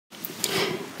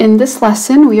In this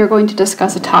lesson, we are going to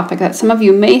discuss a topic that some of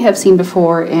you may have seen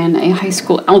before in a high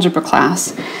school algebra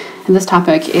class, and this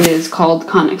topic is called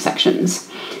conic sections.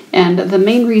 And the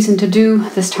main reason to do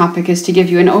this topic is to give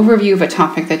you an overview of a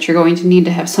topic that you're going to need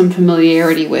to have some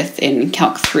familiarity with in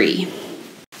Calc 3.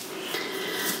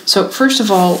 So first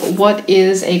of all, what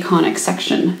is a conic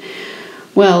section?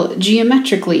 Well,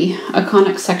 geometrically, a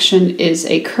conic section is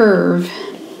a curve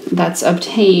that's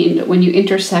obtained when you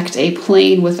intersect a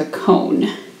plane with a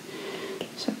cone.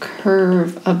 So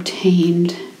curve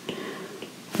obtained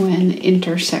when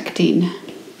intersecting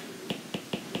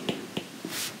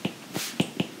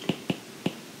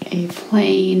a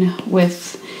plane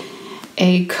with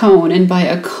a cone. And by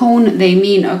a cone, they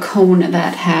mean a cone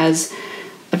that has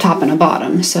a top and a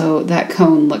bottom. So that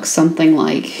cone looks something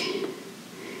like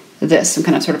this, some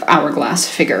kind of sort of hourglass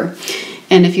figure.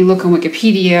 And if you look on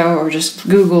Wikipedia or just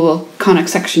Google conic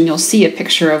section, you'll see a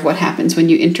picture of what happens when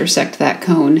you intersect that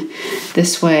cone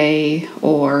this way,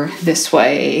 or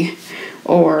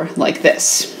like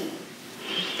this.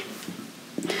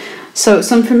 So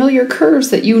some familiar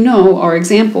curves that you know are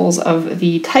examples of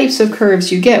the types of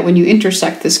curves you get when you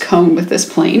intersect this cone with this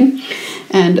plane.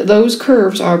 And those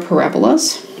curves are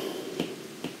parabolas,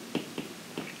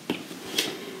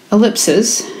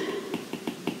 ellipses,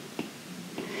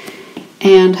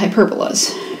 and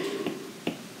hyperbolas.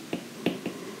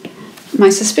 My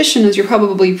suspicion is you're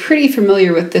probably pretty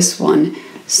familiar with this one,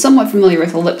 somewhat familiar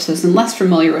with ellipses, and less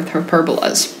familiar with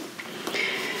hyperbolas.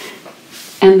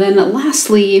 And then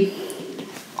lastly,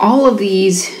 all of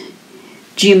these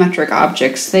geometric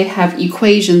objects, they have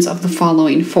equations of the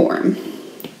following form.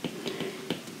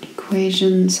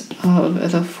 Equations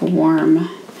of the form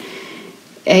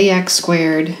ax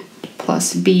squared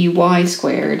plus by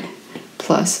squared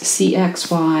plus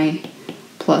cxy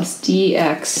plus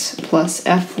dx plus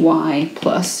fy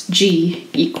plus g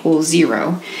equals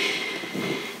 0.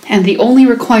 And the only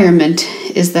requirement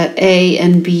is that a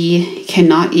and b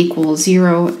cannot equal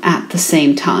 0 at the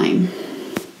same time.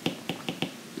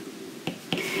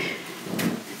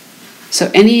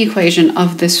 So any equation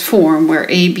of this form where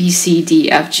a, b, c, d,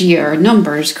 f, g are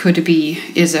numbers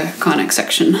is a conic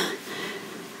section.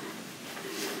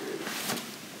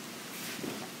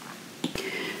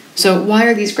 So why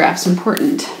are these graphs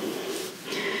important?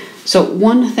 So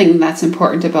one thing that's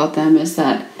important about them is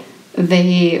that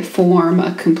they form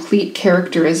a complete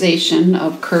characterization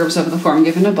of curves of the form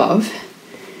given above.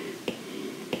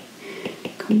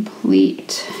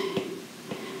 Complete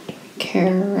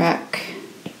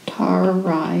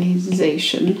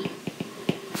characterization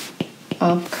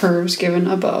of curves given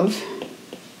above.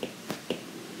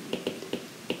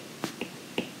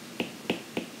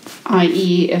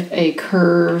 I.e., if a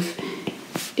curve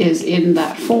is in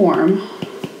that form,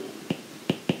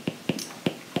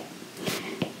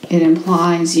 it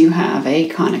implies you have a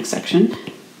conic section.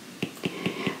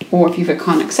 Or if you have a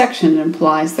conic section, it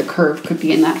implies the curve could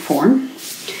be in that form.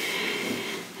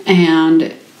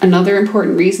 And another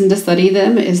important reason to study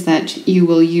them is that you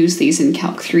will use these in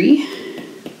Calc 3.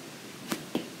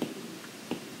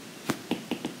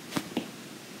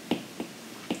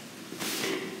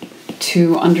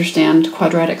 To understand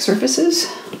quadratic surfaces.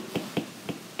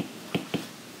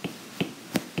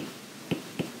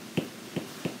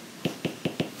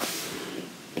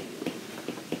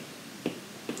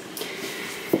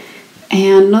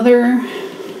 And another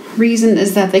reason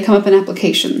is that they come up in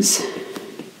applications.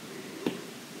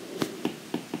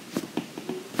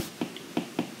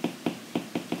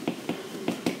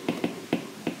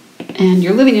 And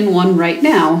you're living in one right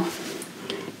now.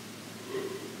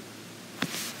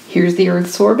 Here's the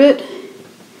Earth's orbit,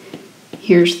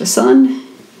 here's the Sun,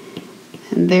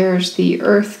 and there's the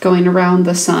Earth going around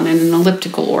the Sun in an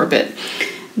elliptical orbit.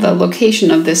 The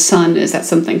location of this Sun is at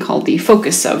something called the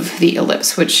focus of the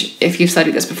ellipse, which, if you've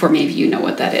studied this before, maybe you know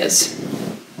what that is.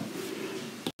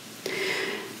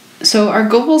 So our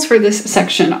goals for this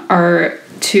section are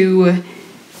to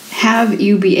have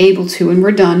you be able to, when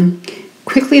we're done,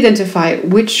 quickly identify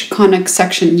which conic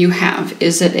section you have.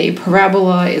 Is it a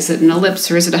parabola, is it an ellipse,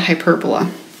 or is it a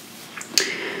hyperbola?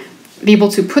 Be able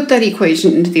to put that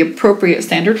equation into the appropriate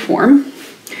standard form,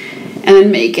 and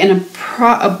then make an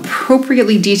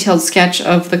appropriately detailed sketch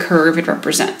of the curve it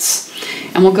represents.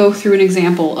 And we'll go through an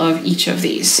example of each of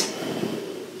these.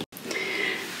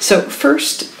 So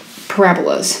first,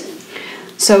 parabolas.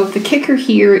 So the kicker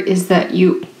here is that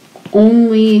you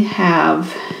only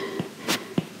have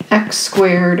x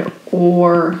squared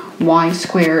or y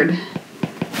squared,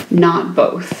 not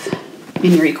both,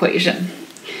 in your equation.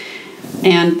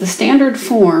 And the standard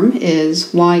form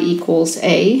is y equals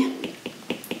a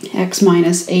x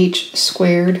minus h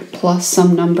squared plus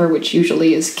some number, which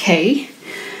usually is k.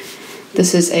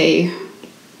 This is a,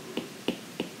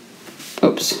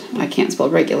 oops, I can't spell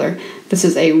regular. This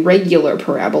is a regular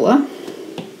parabola.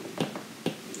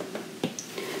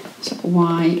 So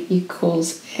y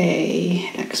equals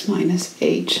a x minus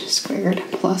h squared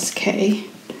plus k,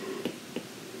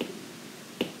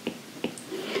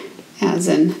 as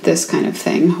in this kind of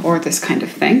thing or this kind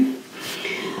of thing.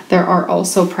 There are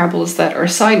also parabolas that are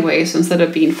sideways, so instead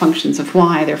of being functions of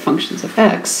y, they're functions of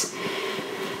x.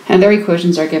 And their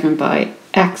equations are given by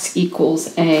x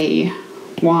equals a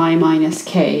y minus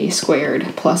k squared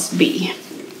plus b.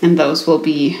 And those will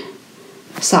be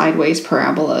sideways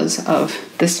parabolas of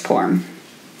this form.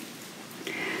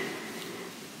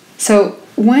 So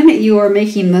when you are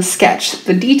making the sketch,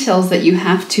 the details that you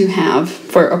have to have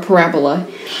for a parabola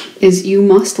is you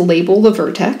must label the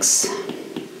vertex,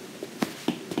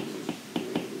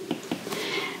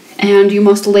 and you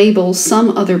must label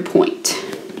some other point.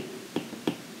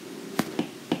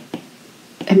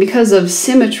 And because of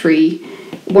symmetry,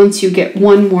 once you get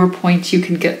one more point, you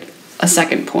can get a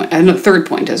second point, and a third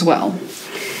point as well.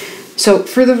 So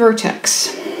for the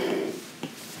vertex,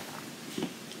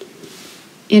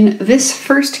 in this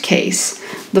first case,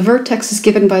 the vertex is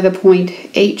given by the point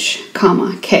h,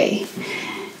 comma, k.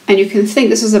 And you can think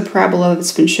this is a parabola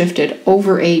that's been shifted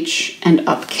over h and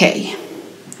up k.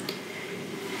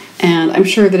 And I'm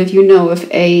sure that if you know if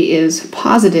A is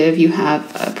positive, you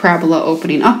have a parabola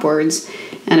opening upwards,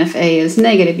 and if A is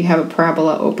negative, you have a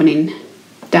parabola opening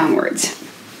downwards.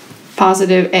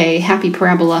 Positive A, happy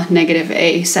parabola, negative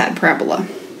A, sad parabola.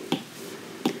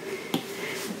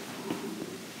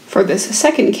 For this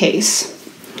second case,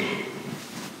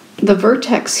 the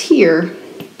vertex here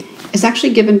is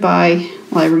actually given by,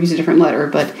 well, I use a different letter,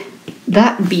 but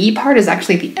that B part is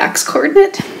actually the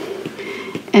x-coordinate,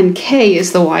 and k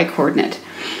is the y-coordinate.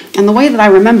 And the way that I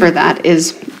remember that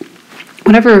is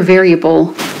whatever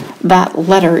variable that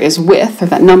letter is with, or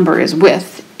that number is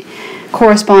with,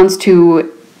 corresponds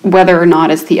to whether or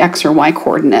not it's the x or y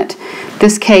coordinate.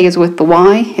 This k is with the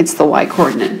y, it's the y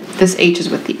coordinate. This h is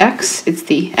with the x, it's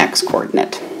the x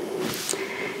coordinate.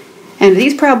 And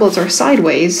these parabolas are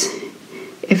sideways.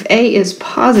 If A is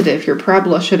positive, your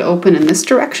parabola should open in this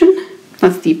direction.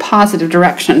 That's the positive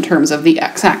direction in terms of the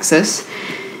x-axis.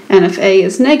 And if A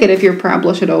is negative, your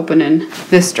parabola should open in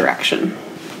this direction.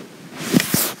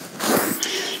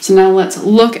 So now let's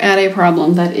look at a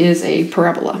problem that is a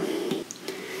parabola.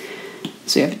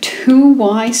 So you have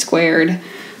 2y squared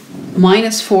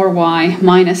minus 4y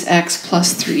minus x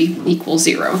plus 3 equals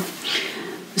 0.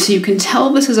 So you can tell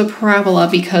this is a parabola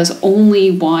because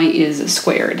only y is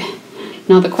squared.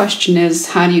 Now the question is,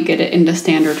 how do you get it into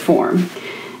standard form?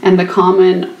 And the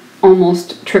common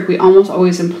trick we almost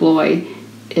always employ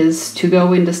is to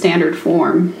go into standard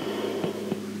form,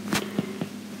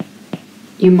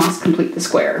 you must complete the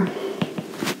square.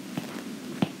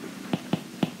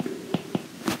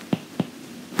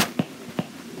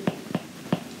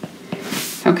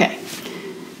 Okay,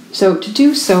 so to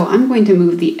do so, I'm going to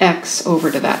move the x over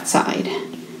to that side.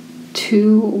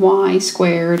 2y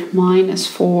squared minus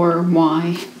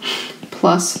 4y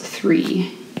plus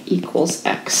 3 equals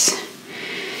x.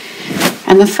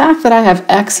 And the fact that I have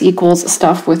x equals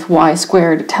stuff with y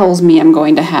squared tells me I'm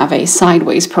going to have a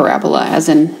sideways parabola, as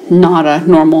in not a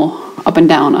normal up and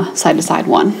down, a side-to-side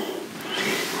one.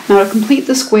 Now to complete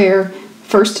the square,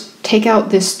 first take out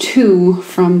this 2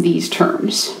 from these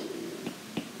terms.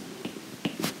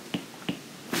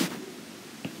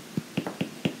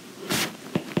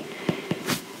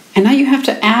 And now you have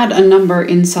to add a number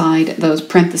inside those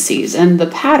parentheses. And the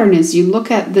pattern is you look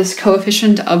at this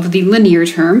coefficient of the linear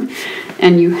term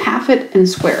and you half it and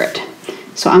square it.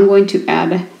 So I'm going to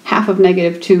add half of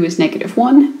negative 2 is negative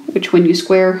 1, which when you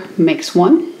square makes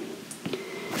 1.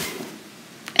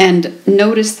 And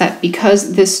notice that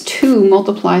because this 2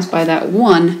 multiplies by that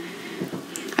 1,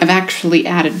 I've actually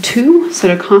added 2, so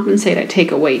to compensate I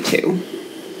take away 2.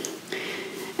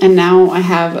 And now I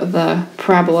have the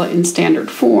parabola in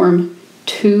standard form,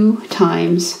 2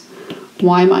 times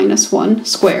y minus 1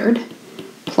 squared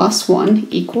plus 1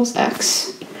 equals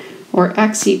x, or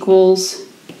x equals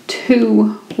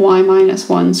 2y minus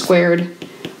 1 squared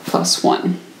plus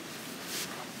 1.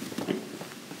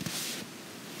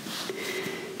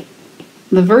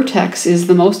 The vertex is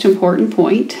the most important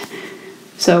point,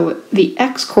 so the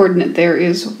x-coordinate there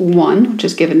is 1, which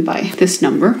is given by this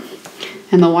number.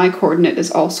 And the y-coordinate is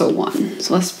also 1.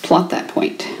 So let's plot that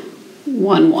point.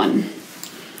 1, 1.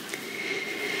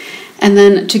 And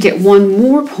then to get one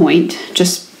more point,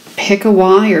 just pick a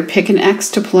y or pick an x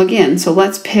to plug in. So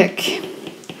let's pick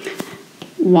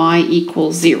y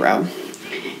equals 0.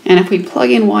 And if we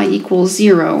plug in y equals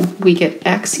 0, we get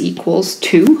x equals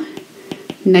 2,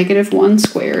 negative 1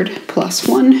 squared plus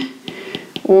 1,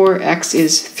 or x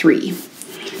is 3.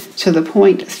 So the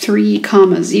point 3,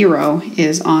 0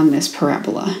 is on this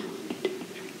parabola.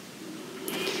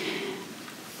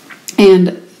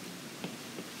 And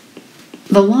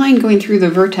the line going through the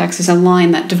vertex is a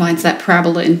line that divides that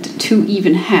parabola into 2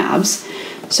 even halves.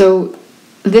 So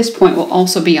this point will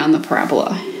also be on the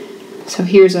parabola. So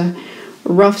here's a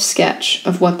rough sketch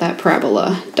of what that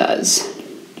parabola does.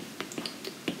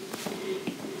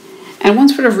 And one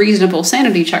sort of reasonable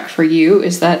sanity check for you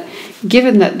is that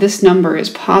given that this number is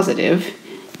positive,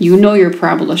 you know your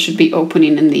parabola should be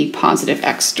opening in the positive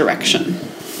x direction.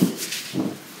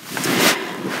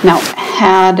 Now,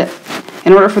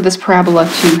 in order for this parabola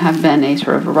to have been a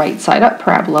sort of right side up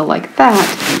parabola like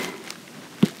that,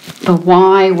 the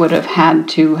y would have had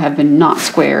to have been not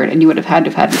squared, and you would have had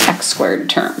to have had an x squared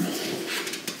term.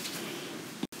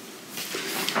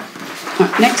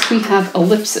 Next we have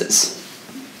ellipses.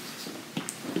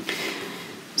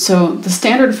 So the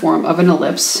standard form of an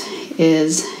ellipse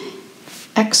is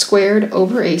x squared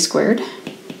over a squared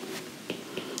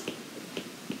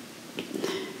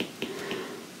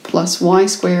plus y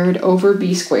squared over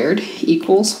b squared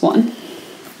equals 1.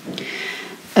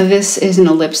 This is an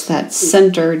ellipse that's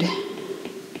centered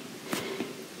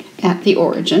at the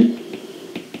origin.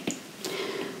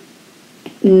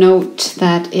 Note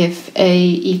that if a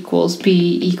equals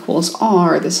b equals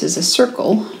r, this is a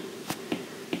circle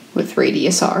with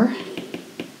radius r.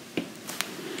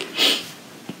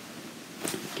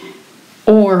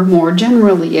 Or more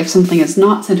generally, if something is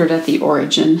not centered at the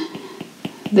origin,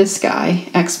 this guy,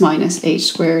 x minus h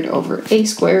squared over a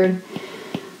squared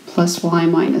plus y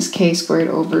minus k squared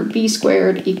over b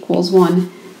squared equals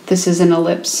 1. This is an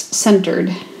ellipse centered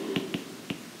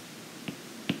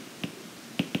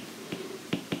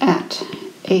at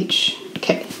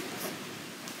hk.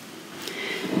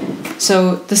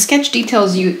 So the sketch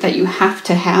details that you have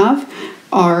to have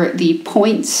are the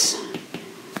points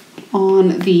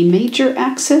on the major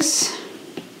axis.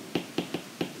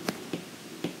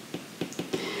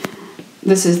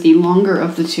 This is the longer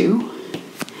of the two,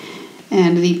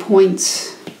 and the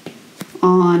points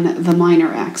on the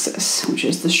minor axis, which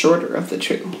is the shorter of the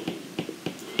two.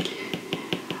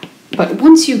 But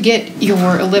once you get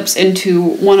your ellipse into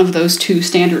one of those two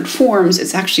standard forms,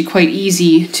 it's actually quite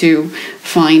easy to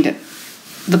find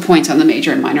the points on the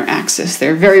major and minor axis.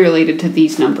 They're very related to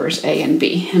these numbers a and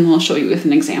b, and we'll show you with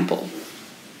an example.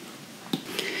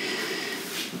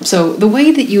 So the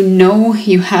way that you know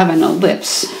you have an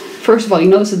ellipse, first of all, you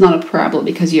know this is not a parabola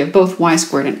because you have both y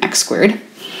squared and x squared.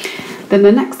 Then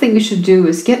the next thing you should do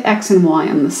is get x and y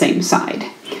on the same side.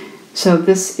 So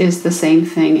this is the same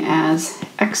thing as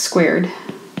x squared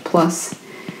plus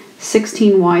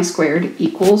 16y squared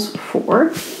equals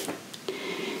 4.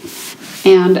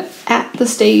 And at the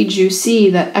stage you see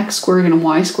that x squared and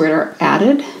y squared are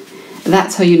added,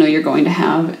 that's how you know you're going to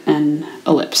have an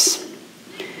ellipse.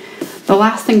 The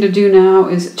last thing to do now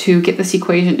is to get this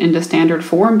equation into standard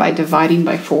form by dividing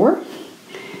by 4.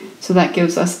 So that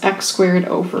gives us x squared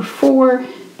over 4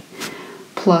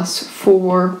 plus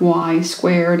 4y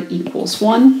squared equals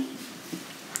 1.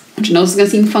 Which I know this is going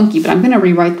to seem funky, but I'm going to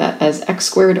rewrite that as x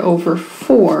squared over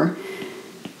 4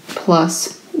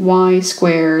 plus y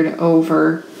squared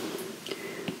over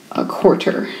a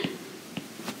quarter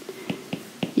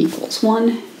equals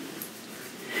 1.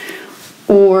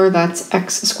 Or that's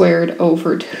x squared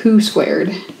over 2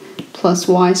 squared plus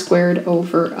y squared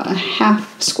over a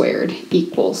half squared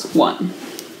equals 1.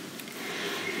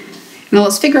 Now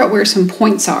let's figure out where some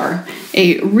points are.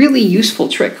 A really useful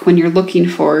trick when you're looking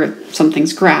for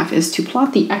something's graph is to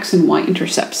plot the x and y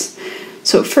intercepts.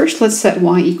 So first let's set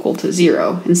y equal to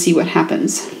 0 and see what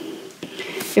happens.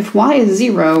 If y is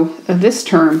 0, this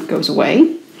term goes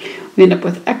away. We end up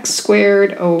with x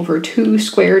squared over 2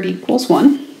 squared equals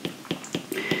 1.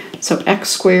 So x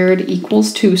squared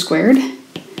equals 2 squared,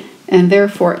 and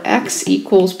therefore x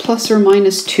equals plus or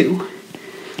minus 2.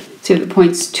 So the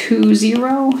points 2,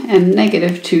 0 and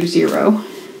negative 2, 0.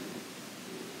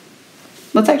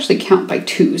 Let's actually count by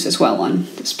 2's as well on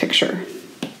this picture.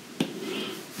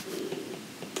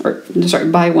 Or, sorry,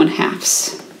 by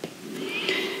 1/2.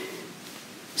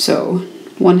 So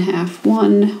 1/2,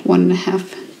 1,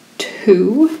 1.5,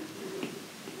 2,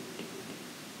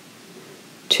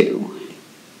 2.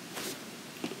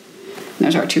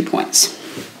 There's our 2 points.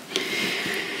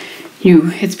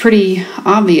 It's pretty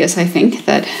obvious, I think,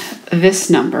 that this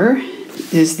number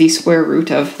is the square root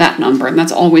of that number, and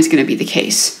that's always going to be the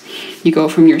case. You go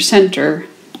from your center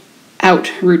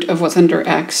out root of what's under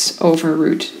x over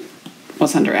root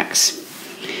what's under x.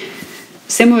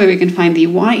 Similarly, we can find the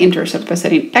y-intercept by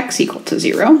setting x equal to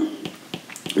 0.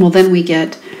 Well, then we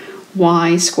get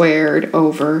y squared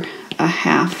over a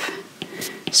half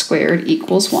squared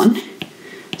equals 1.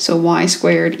 So y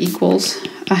squared equals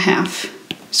a half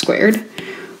squared,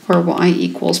 or y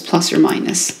equals plus or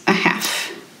minus a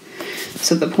half.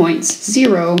 So the points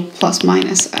 0 plus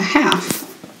minus a half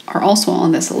are also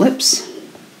on this ellipse.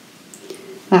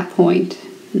 That point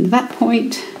and that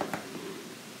point.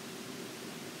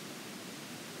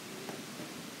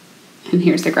 And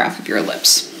here's the graph of your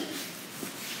ellipse.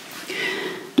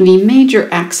 The major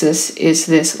axis is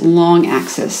this long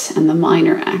axis, and the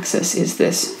minor axis is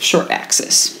this short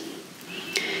axis.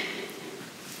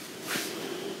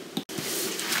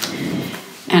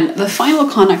 And the final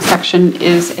conic section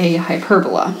is a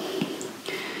hyperbola.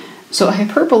 So a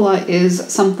hyperbola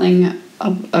is something,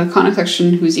 a conic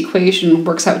section whose equation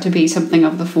works out to be something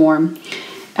of the form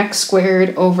x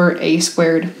squared over a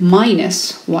squared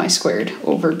minus y squared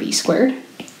over b squared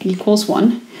equals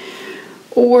 1,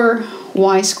 or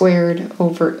y squared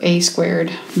over a squared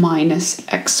minus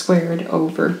x squared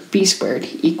over b squared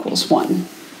equals 1.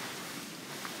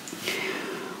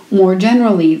 More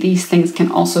generally, these things can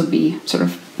also be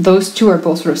those two are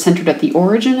both sort of centered at the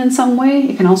origin in some way.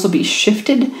 It can also be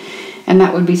shifted, and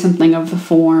that would be something of the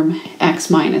form x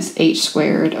minus h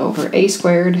squared over a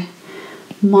squared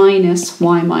minus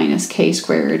y minus k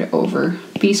squared over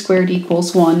b squared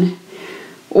equals 1,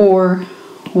 or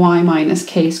y minus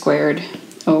k squared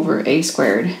over a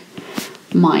squared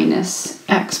minus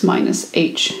x minus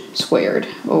h squared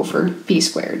over b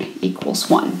squared equals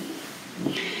 1.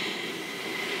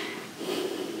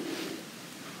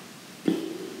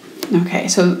 Okay,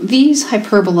 so these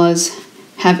hyperbolas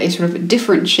have a sort of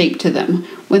different shape to them.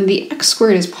 When the x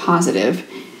squared is positive,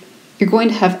 you're going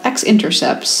to have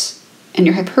x-intercepts, and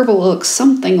your hyperbola looks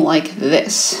something like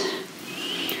this.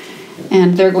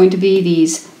 And they're going to be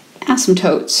these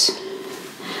asymptotes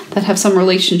that have some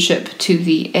relationship to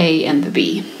the a and the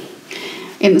b.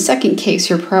 In the second case,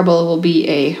 your parabola will be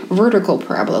a vertical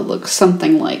parabola that looks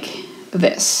something like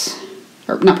this.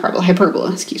 Or not parabola,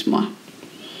 hyperbola, excuse me.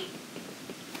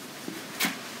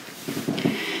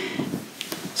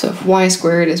 So if y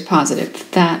squared is positive,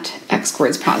 that x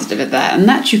squared is positive at that. And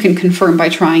that you can confirm by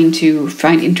trying to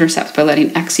find intercepts by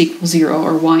letting x equal 0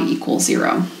 or y equal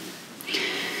 0.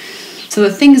 So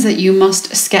the things that you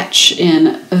must sketch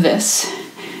in this,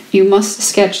 you must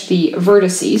sketch the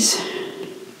vertices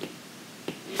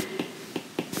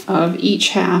of each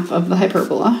half of the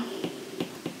hyperbola.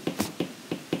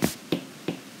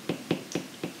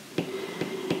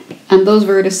 And those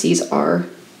vertices are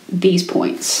these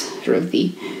points, sort of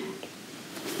the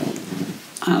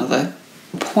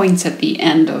points at the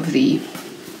end of the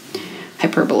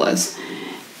hyperbolas.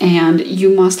 And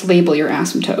you must label your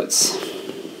asymptotes.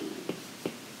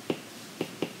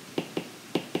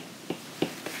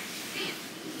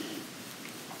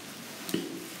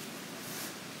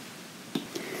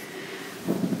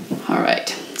 Alright,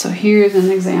 so here's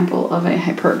an example of a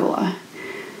hyperbola.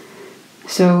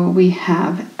 So we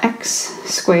have x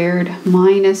squared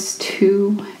minus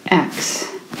 2x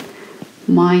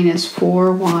minus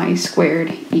 4y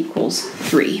squared equals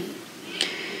 3.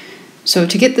 So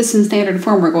to get this in standard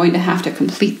form, we're going to have to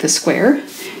complete the square.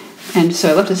 And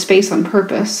so I left a space on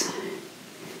purpose.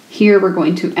 Here we're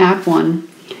going to add 1.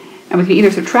 And we can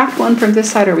either subtract 1 from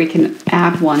this side or we can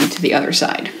add 1 to the other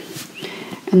side.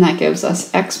 And that gives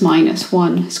us x minus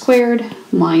 1 squared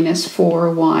minus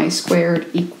 4y squared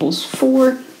equals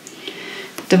 4.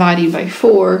 Dividing by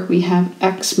 4, we have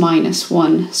x minus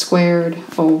 1 squared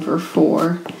over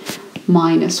 4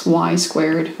 minus y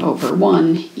squared over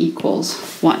 1 equals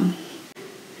 1.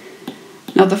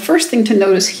 Now the first thing to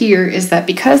notice here is that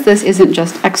because this isn't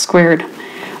just x squared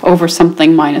over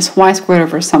something minus y squared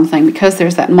over something, because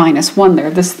there's that minus 1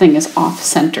 there, this thing is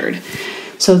off-centered.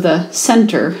 So the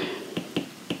center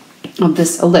of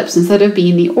this ellipse, instead of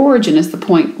being the origin, is the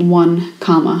point 1,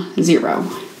 0.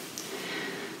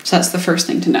 So that's the first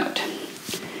thing to note.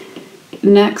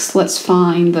 Next, let's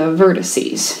find the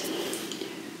vertices.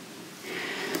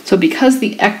 So because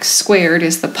the x squared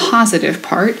is the positive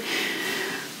part,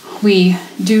 we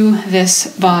do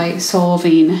this by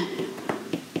setting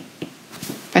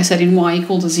y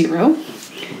equal to 0.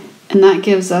 And that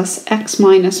gives us x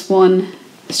minus 1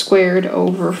 squared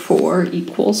over 4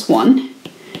 equals 1.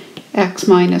 X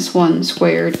minus 1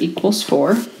 squared equals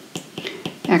 4.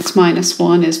 X minus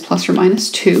 1 is plus or minus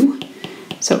 2.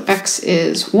 So x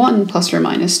is 1 plus or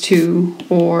minus 2,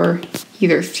 or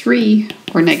either 3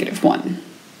 or negative 1.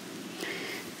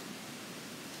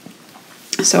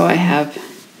 So I have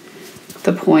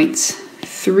the points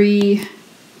 3,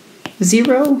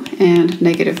 0, and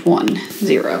 -1,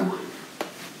 0.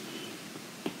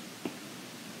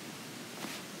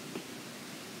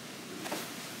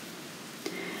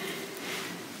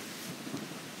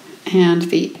 And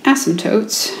the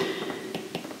asymptotes,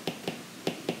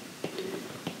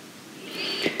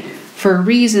 for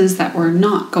reasons that we're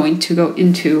not going to go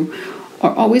into,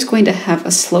 are always going to have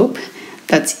a slope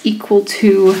that's equal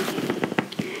to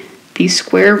the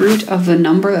square root of the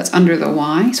number that's under the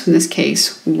y, so in this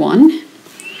case 1,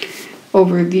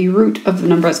 over the root of the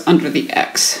number that's under the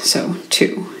x, so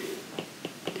 2.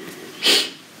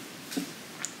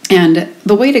 And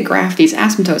the way to graph these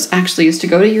asymptotes actually is to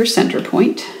go to your center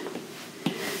point.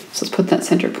 So let's put that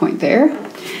center point there.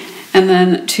 And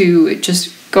then to just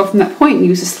go from that point and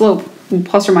use the slope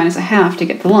plus or minus a half to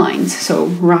get the lines. So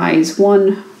rise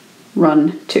 1,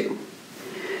 run 2.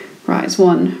 Rise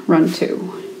 1, run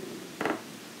 2.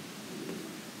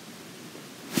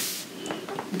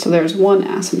 So there's one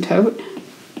asymptote.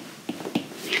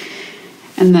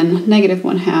 And then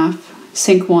 -1/2,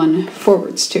 sink 1,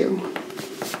 forwards 2.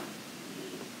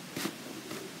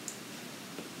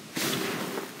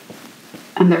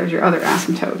 And there's your other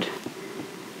asymptote.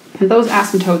 And those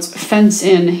asymptotes fence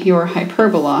in your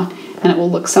hyperbola, and it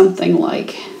will look something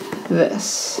like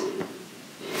this.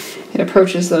 It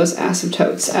approaches those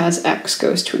asymptotes as x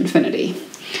goes to infinity.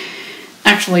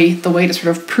 Actually, the way to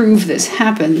sort of prove this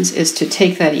happens is to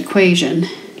take that equation,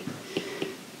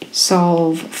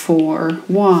 solve for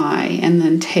y, and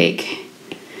then take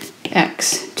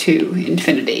x to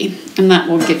infinity. And that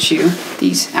will get you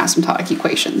these asymptotic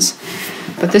equations.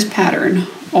 But this pattern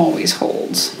always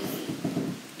holds.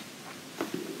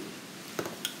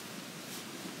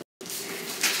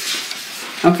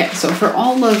 Okay, so for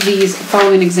all of these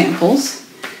following examples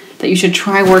that you should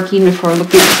try working before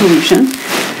looking at the solution,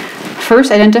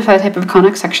 first identify the type of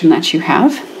conic section that you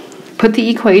have, put the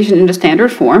equation into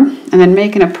standard form, and then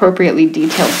make an appropriately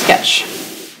detailed sketch.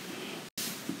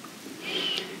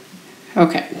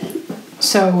 Okay,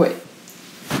 so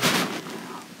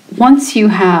once you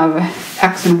have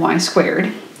x and y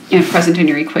squared present in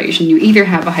your equation, you either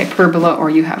have a hyperbola or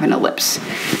you have an ellipse.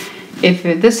 If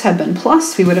this had been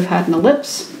plus, we would have had an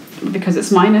ellipse. Because it's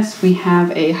minus, we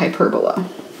have a hyperbola.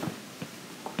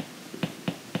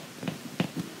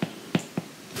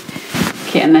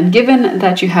 Okay, and then given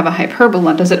that you have a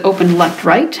hyperbola, does it open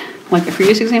left-right, like the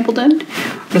previous example did? Or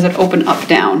does it open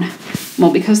up-down?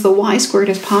 Well, because the y squared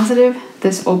is positive,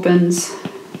 this opens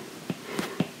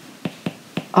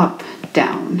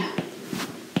up-down.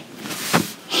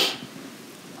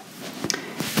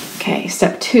 Okay,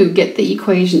 step 2, get the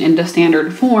equation into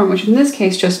standard form, which in this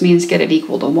case just means get it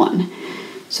equal to 1.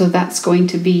 So that's going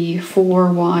to be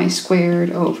 4y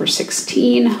squared over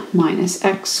 16 minus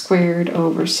x squared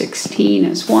over 16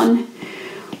 is 1,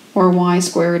 or y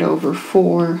squared over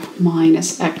 4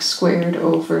 minus x squared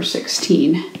over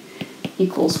 16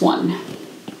 equals 1.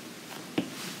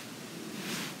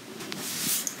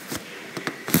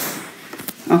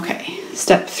 Okay,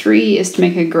 step 3 is to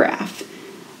make a graph.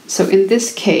 So in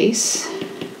this case,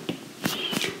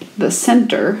 the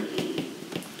center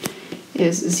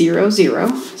is 0,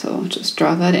 0. So I'll just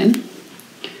draw that in.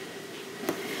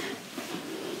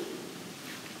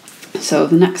 So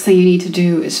the next thing you need to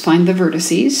do is find the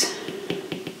vertices.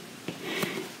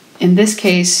 In this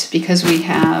case, because we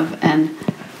have an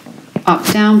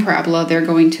up-down parabola, they're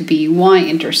going to be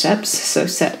y-intercepts, so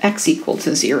set x equal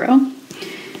to 0.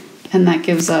 And that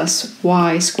gives us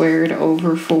y squared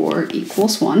over 4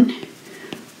 equals 1.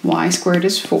 Y squared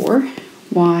is 4.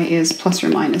 Y is plus or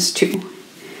minus 2.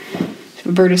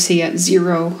 So vertice at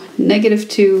 0,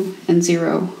 -2, and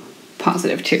 0,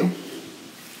 +2.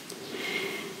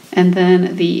 And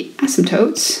then the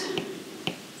asymptotes,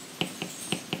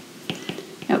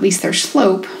 at least their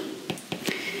slope,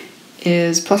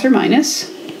 is plus or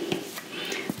minus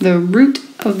the root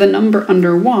of the number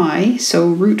under y, so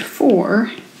root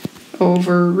 4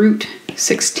 over root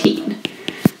 16.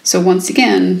 So once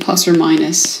again, plus or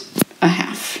minus a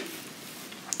half.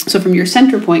 So from your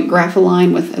center point, graph a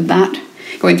line with that,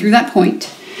 going through that point,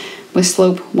 with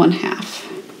slope 1/2.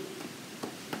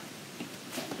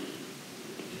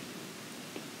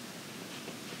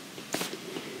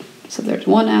 So there's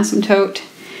one asymptote,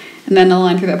 and then a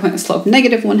line through that point with slope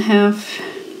 -1/2.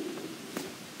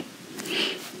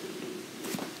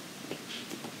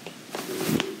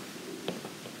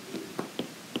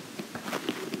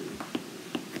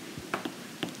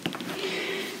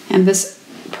 And this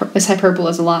hyperbola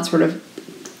is a lot sort of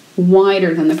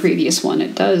wider than the previous one.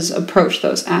 It does approach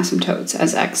those asymptotes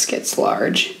as x gets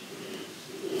large.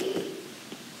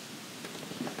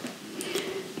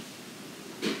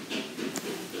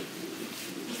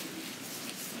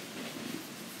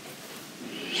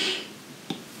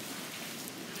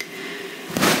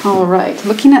 All right,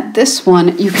 looking at this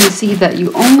one, you can see that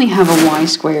you only have a y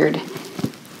squared,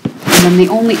 and then the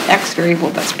only x variable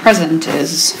that's present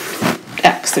is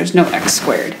x. There's no x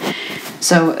squared.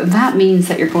 So that means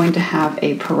that you're going to have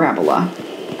a parabola.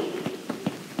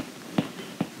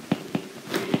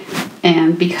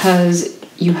 And because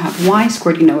you have y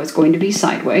squared, you know it's going to be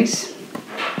sideways.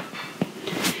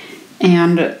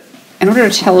 And in order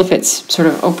to tell if it's sort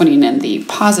of opening in the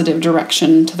positive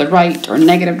direction to the right or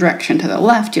negative direction to the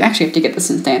left, you actually have to get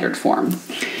this in standard form.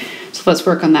 So let's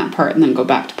work on that part and then go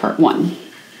back to part 1.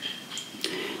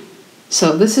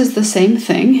 So this is the same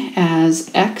thing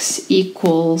as x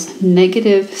equals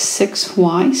negative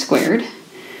 6y squared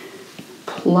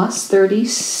plus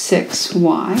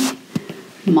 36y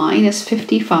minus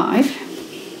 55.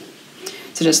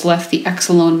 So just left the x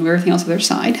alone and everything else on the other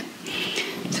side.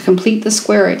 To complete the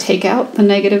square, I take out the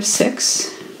negative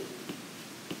 6.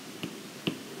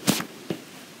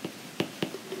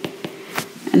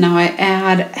 And now I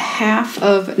add half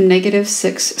of negative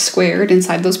 6 squared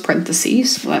inside those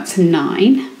parentheses, so that's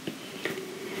 9.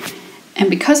 And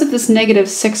because of this negative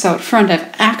 6 out front, I've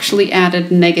actually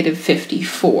added negative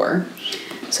 54.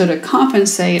 So to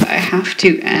compensate, I have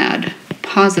to add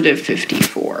positive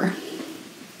 54.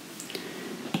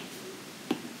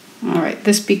 All right,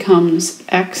 this becomes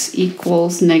x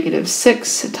equals negative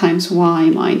 6 times y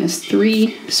minus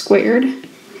 3 squared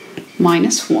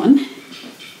minus 1.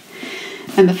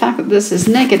 And the fact that this is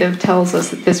negative tells us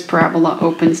that this parabola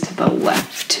opens to the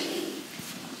left.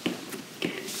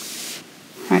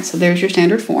 All right, so there's your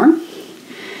standard form.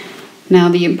 Now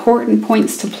the important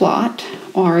points to plot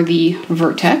are the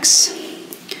vertex.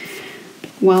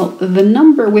 Well, the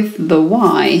number with the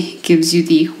y gives you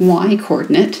the y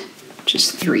coordinate, which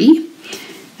is 3,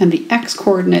 and the x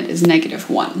coordinate is negative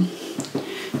 1.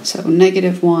 So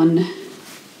negative 1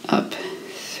 up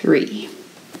 3.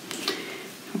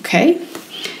 Okay,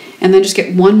 and then just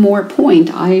get one more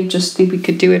point. I just think we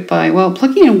could do it by, well,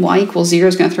 plugging in y equals 0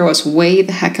 is going to throw us way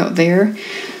the heck out there.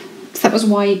 So that was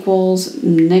y equals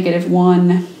negative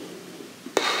 1.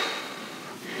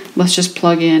 Let's just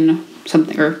plug in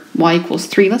something, or y equals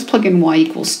 3. Let's plug in y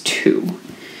equals 2.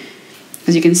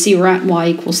 As you can see, we're at y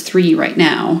equals 3 right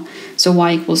now, so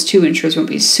y equals 2 ensures we won't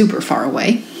be super far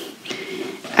away.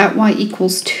 At y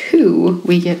equals 2,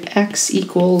 we get x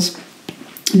equals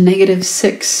negative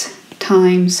 6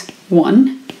 times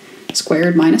 1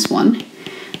 squared minus 1,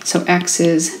 so x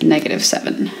is negative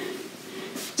 7.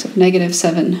 So negative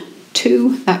 7,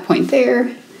 2, that point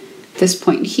there, this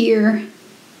point here,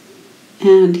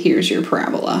 and here's your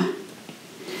parabola.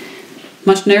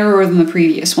 Much narrower than the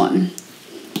previous one.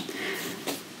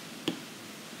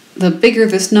 The bigger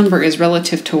this number is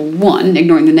relative to 1,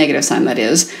 ignoring the negative sign that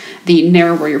is, the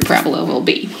narrower your parabola will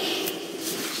be.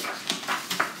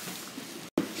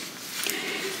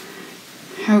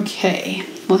 Okay,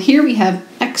 well here we have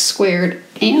x squared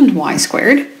and y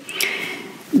squared.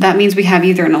 That means we have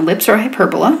either an ellipse or a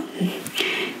hyperbola.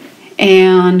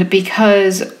 And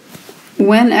because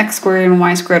when x squared and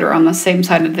y squared are on the same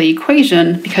side of the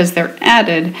equation, because they're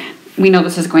added, we know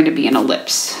this is going to be an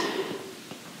ellipse.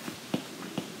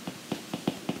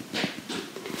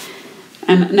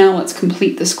 And now let's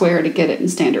complete the square to get it in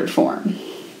standard form.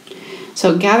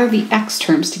 So gather the x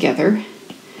terms together.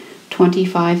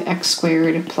 25x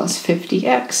squared plus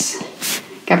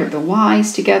 50x. Gather the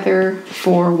y's together.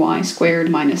 4y squared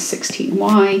minus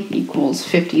 16y equals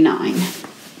 59.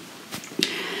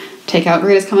 Take out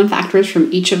greatest common factors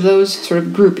from each of those sort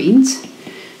of groupings.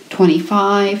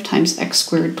 25 times x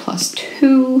squared plus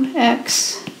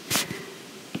 2x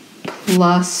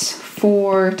plus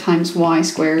 4 times y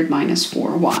squared minus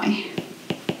 4y.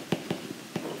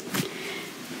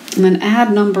 And then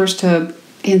add numbers to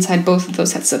inside both of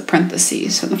those sets of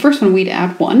parentheses. So in the first one we'd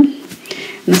add 1, and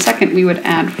the second we would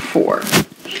add 4.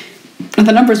 And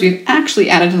the numbers we've actually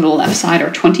added to the left side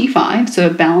are 25, so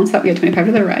to balance that we had 25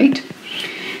 to the right,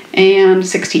 and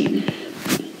 16.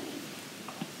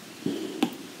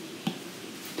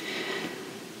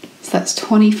 So that's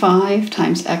 25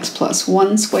 times x plus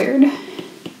 1 squared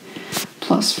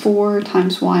plus 4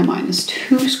 times y minus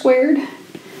 2 squared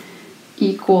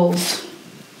equals,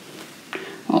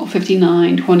 well,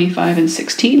 59, 25, and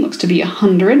 16 looks to be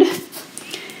 100.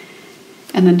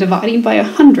 And then dividing by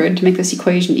 100 to make this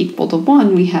equation equal to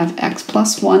 1, we have x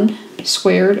plus 1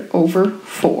 squared over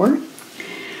 4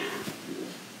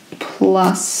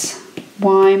 plus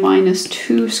y minus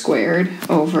 2 squared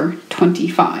over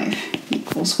 25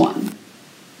 equals 1.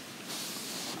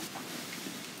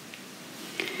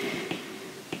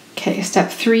 Okay, step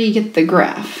 3, get the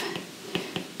graph.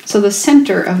 So the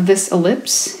center of this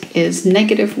ellipse is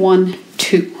negative 1,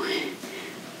 2.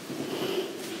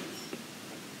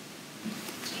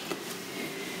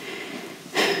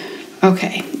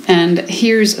 Okay, and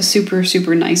here's a super,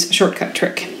 super nice shortcut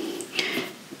trick.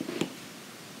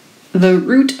 The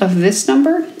root of this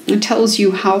number tells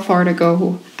you how far to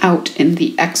go out in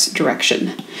the x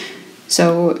direction.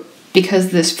 So because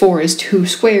this 4 is 2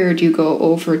 squared, you go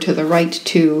over to the right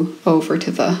 2, over to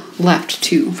the left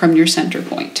 2 from your center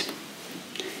point.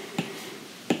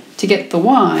 To get the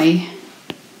y,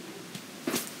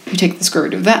 you take the square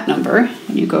root of that number,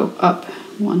 and you go up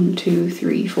 1, 2,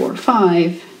 3, 4,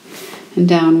 5, and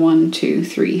down 1, 2,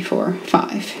 3, 4,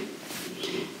 5.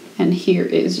 And here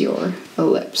is your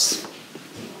ellipse.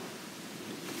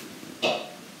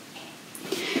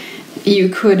 You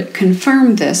could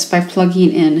confirm this by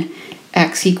plugging in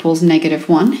x equals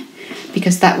 -1,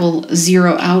 because that will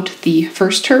zero out the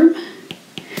first term.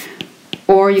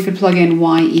 Or you could plug in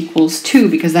y equals 2,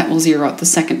 because that will zero out the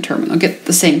second term, and you'll get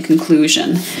the same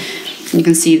conclusion. You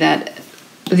can see that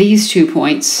these 2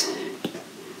 points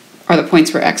are the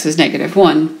points where x is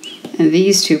 -1, and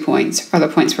these 2 points are the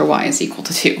points where y is equal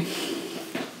to 2.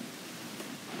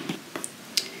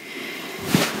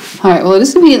 Alright, well, this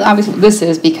is going to be obviously what this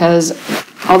is, because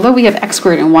although we have x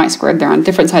squared and y squared, they're on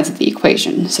different sides of the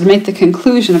equation. So to make the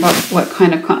conclusion about what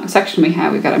kind of conic section we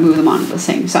have, we've got to move them onto the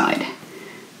same side.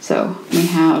 So we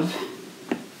have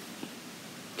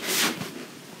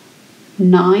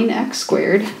 9x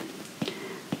squared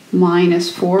minus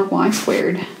 4y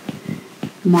squared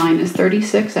minus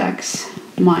 36x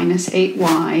minus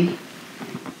 8y,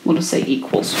 we'll just say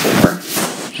equals 4.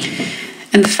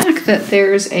 And the fact that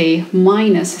there's a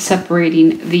minus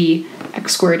separating the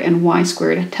x squared and y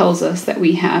squared tells us that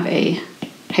we have a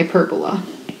hyperbola.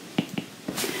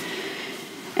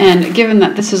 And given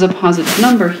that this is a positive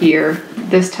number here,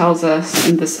 this tells us,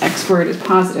 and this x squared is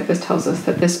positive, this tells us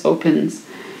that this opens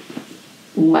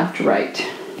left-right.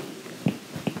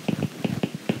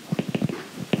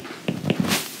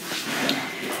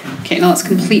 Okay, now let's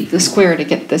complete the square to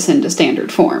get this into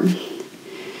standard form.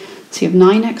 So you have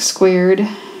 9x squared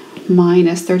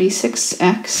minus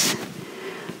 36x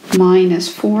minus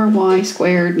 4y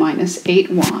squared minus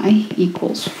 8y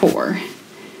equals 4.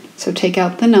 So take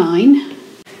out the 9,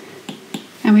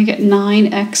 and we get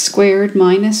 9x squared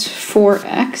minus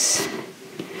 4x.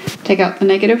 Take out the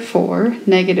 -4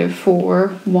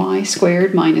 y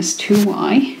squared minus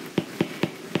 2y.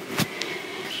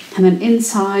 And then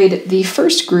inside the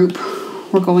first group,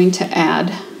 we're going to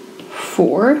add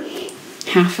 4,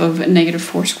 half of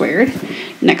 -4 squared.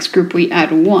 Next group, we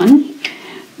add 1.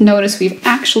 Notice we've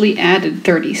actually added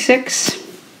 36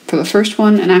 for the first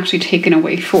one and actually taken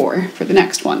away 4 for the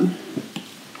next one.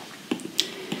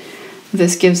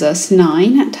 This gives us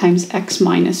 9 times x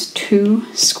minus 2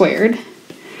 squared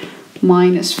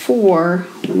minus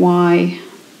 4y,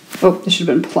 oh, this should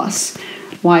have been plus,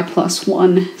 y plus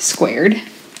 1 squared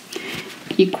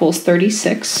equals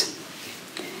 36.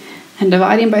 And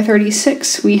dividing by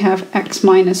 36, we have x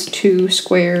minus 2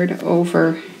 squared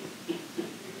over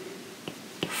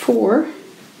 4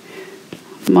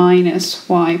 minus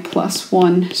y plus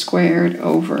 1 squared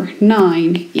over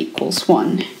 9 equals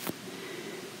 1.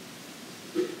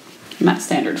 And that's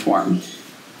standard form.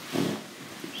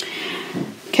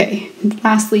 Okay,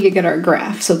 lastly, you get our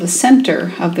graph. So the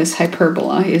center of this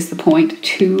hyperbola is the point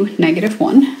 2,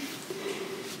 -1.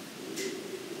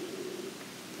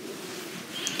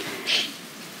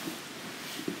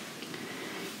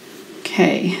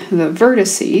 Okay, the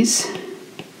vertices,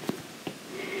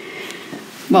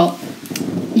 well,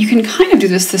 you can kind of do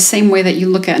this the same way that you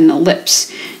look at an ellipse.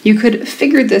 You could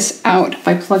figure this out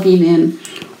by plugging in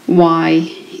y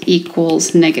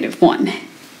equals -1,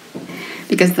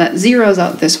 because that zeroes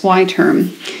out this y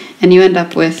term, and you end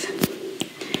up with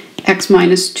x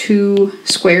minus 2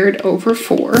 squared over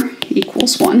 4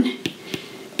 equals 1,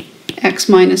 x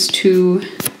minus 2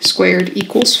 squared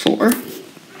equals 4,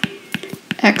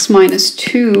 x minus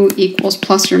 2 equals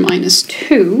plus or minus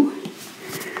 2,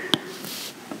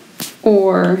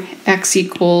 or x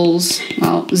equals,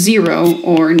 well, 0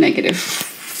 or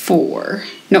 -4.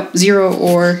 No, 0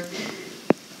 or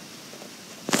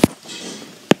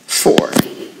 4.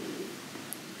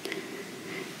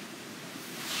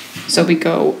 So we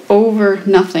go over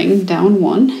nothing, down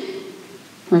 1.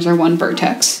 Where's our 1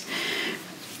 vertex?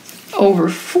 Over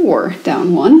 4,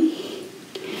 down 1.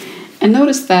 And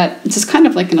notice that this is kind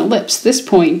of like an ellipse. This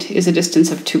point is a distance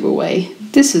of 2 away.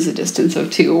 This is a distance of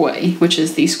 2 away, which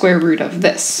is the square root of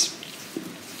this.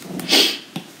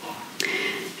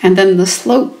 And then the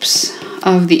slopes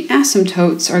of the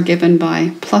asymptotes are given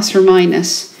by plus or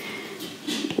minus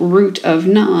root of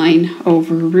 9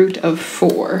 over root of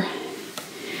 4.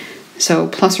 So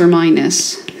plus or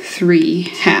minus 3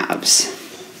 halves.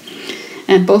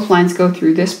 And both lines go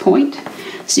through this point.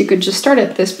 So you could just start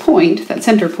at this point, that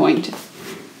center point,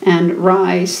 and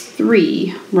rise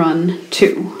 3, run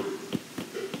 2.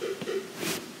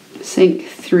 Sink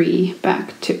 3,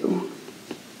 back 2.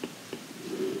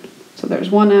 So there's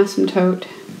one asymptote.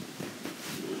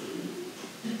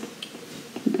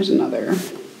 There's another.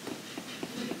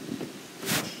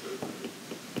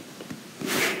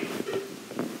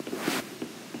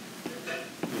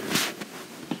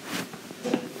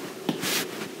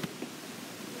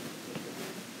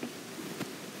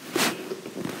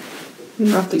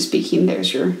 And roughly speaking,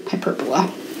 there's your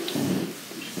hyperbola.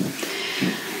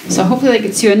 So hopefully that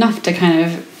gets you enough to kind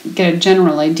of get a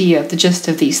general idea of the gist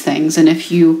of these things. And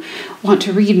if you want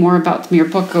to read more about them, your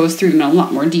book goes through in a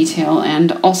lot more detail.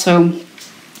 And also,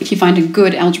 if you find a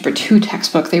good Algebra 2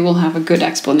 textbook, they will have a good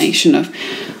explanation of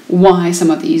why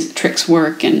some of these tricks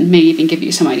work and maybe even give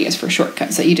you some ideas for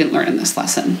shortcuts that you didn't learn in this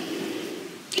lesson.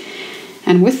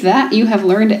 And with that, you have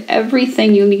learned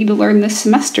everything you need to learn this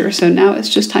semester, so now it's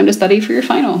just time to study for your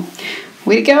final.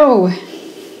 Way to go!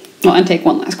 Well, and take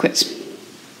one last quiz.